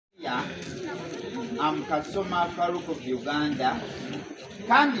Uganda. I'm Kasoma Farouk of Uganda.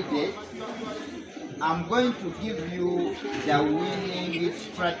 Candidate, I'm going to give you the winning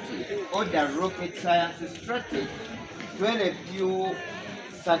strategy or the rocket science strategy to help you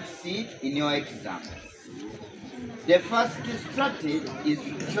succeed in your exam. The first strategy is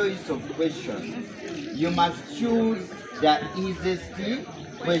choice of questions. You must choose the easiest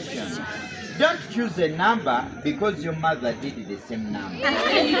question. Don't choose a number because your mother did the same number.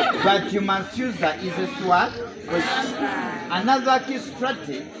 But you must choose the easiest one question. Another key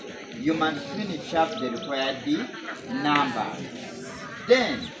strategy, you must finish up the required numbers.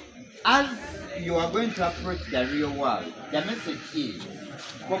 Then, as you are going to approach the real world, the message is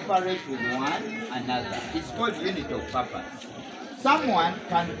cooperate with one another. It's called unit of purpose. Someone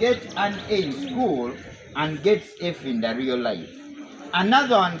can get an A in school and gets F in the real life.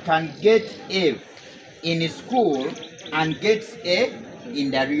 Another one can get F in school and gets A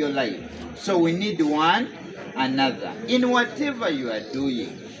in the real life. So we need one another. In whatever you are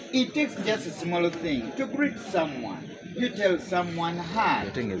doing, it takes just a small thing to greet someone. You tell someone hi.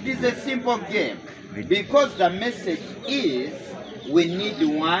 It is a simple game because the message is we need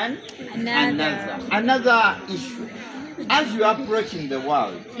one another. Another issue. As you are approaching the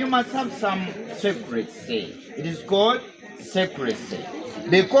world, you must have some secrecy. It is called secrecy.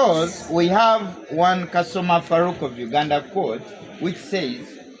 Because we have one Kasoma Farouk of Uganda quote which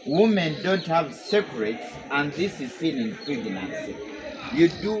says, women don't have secrets and this is seen in pregnancy. You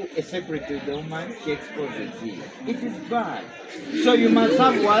do a secret to the woman, she exposes it. It is bad. So you must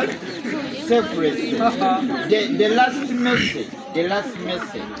have what? Secrecy. The last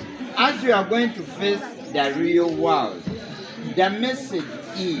message. As you are going to face the real world, the message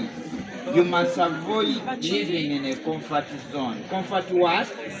is you must avoid living in a comfort zone. Comfort what?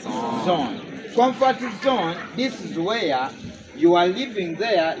 Zone. Comfort zone, this is where you are living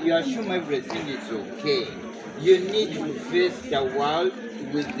there, you assume everything is okay. You need to face the world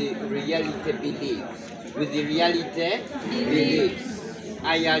with the reality beliefs. With the reality beliefs.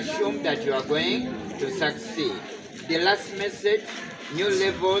 I assume that you are going to succeed. The last message, new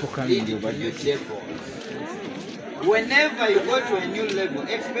levels lead to new levels. Whenever you go to a new level,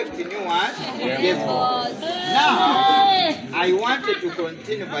 expect a new one. Now, I wanted to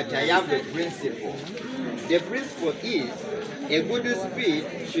continue, but I have a principle. The principle is a good speed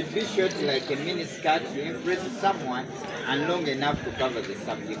should be short like a mini skirt to impress someone and long enough to cover the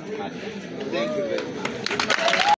subject matter. Thank you very much.